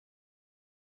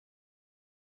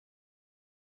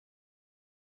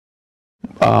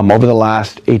over the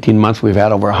last 18 months, we've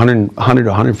had over 100 to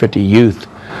 150 youth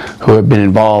who have been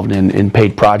involved in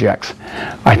paid projects.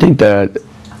 I think the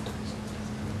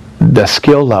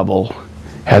skill level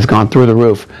has gone through the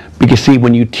roof. Because see,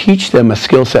 when you teach them a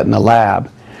skill set in the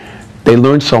lab, they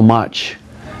learn so much.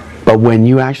 But when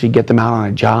you actually get them out on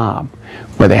a job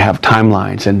where they have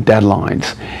timelines and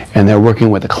deadlines and they're working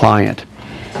with a client,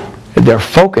 their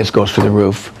focus goes through the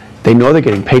roof. They know they're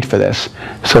getting paid for this,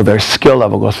 so their skill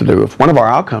level goes through the roof. One of our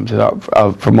outcomes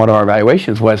from one of our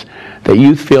evaluations was that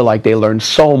youth feel like they learn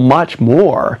so much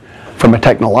more from a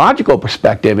technological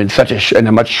perspective in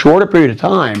a much shorter period of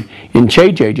time in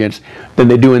change agents than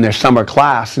they do in their summer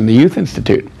class in the Youth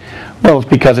Institute. Well, it's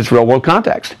because it's real world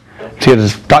context. So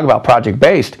to talk about project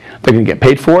based, they're going to get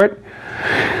paid for it.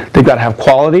 They've got to have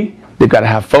quality. They've got to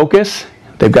have focus.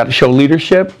 They've got to show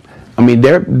leadership. I mean,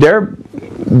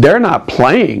 they're not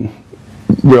playing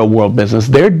real world business.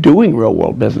 They're doing real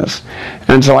world business.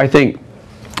 And so I think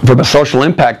from a social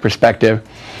impact perspective,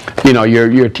 you know,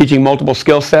 you're teaching multiple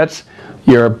skill sets.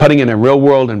 You're putting in a real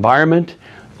world environment.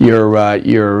 You're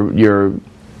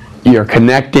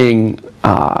connecting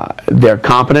their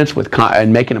competence with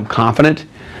and making them confident.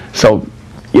 So,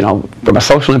 you know, from a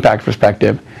social impact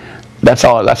perspective, that's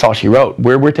all she wrote.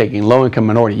 We're taking low-income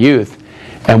minority youth,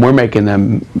 and we're making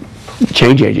them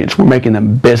change agents. We're making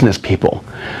them business people.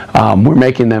 We're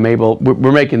making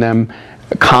them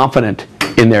confident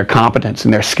in their competence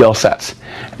and their skill sets.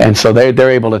 And so they're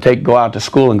able to go out to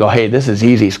school and go, hey, this is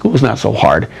easy. School's not so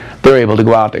hard. They're able to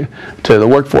go out to the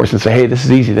workforce and say, hey, this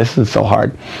is easy. This isn't so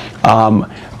hard.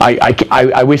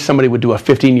 I wish somebody would do a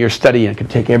 15-year study and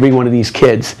could take every one of these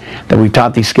kids that we've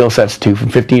taught these skill sets to from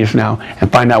 15 years from now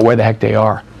and find out where the heck they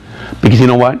are. Because you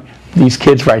know what? These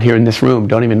kids right here in this room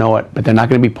don't even know it, but they're not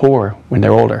going to be poor when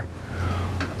they're older.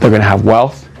 They're going to have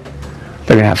wealth.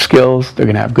 They're going to have skills. They're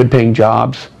going to have good-paying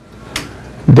jobs.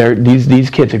 These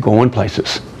kids are going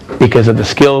places because of the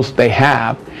skills they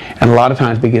have, and a lot of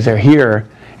times because they're here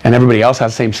and everybody else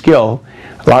has the same skill,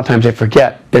 a lot of times they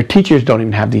forget. Their teachers don't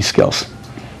even have these skills.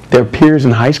 Their peers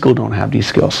in high school don't have these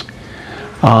skills.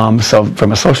 So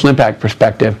from a social impact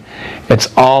perspective,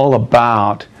 it's all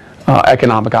about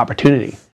economic opportunity.